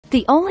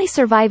The only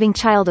surviving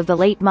child of the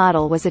late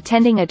model was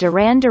attending a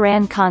Duran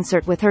Duran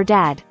concert with her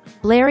dad,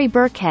 Larry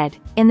Birkhead,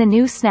 in the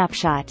new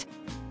snapshot.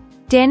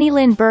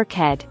 Dannielynn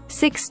Birkhead,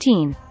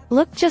 16,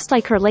 looked just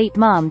like her late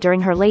mom during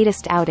her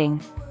latest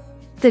outing.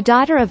 The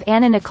daughter of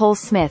Nicole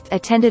Smith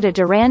attended a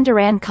Duran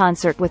Duran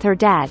concert with her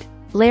dad,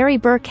 Larry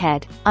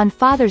Birkhead, on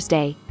Father's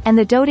Day, and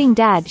the doting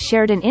dad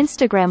shared an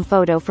Instagram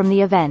photo from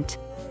the event.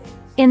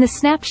 In the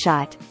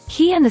snapshot,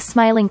 he and the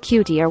smiling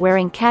cutie are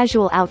wearing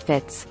casual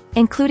outfits,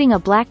 including a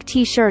black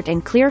t-shirt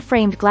and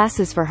clear-framed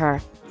glasses for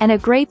her, and a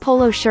gray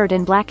polo shirt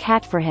and black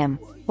hat for him,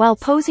 while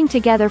posing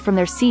together from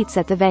their seats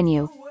at the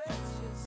venue.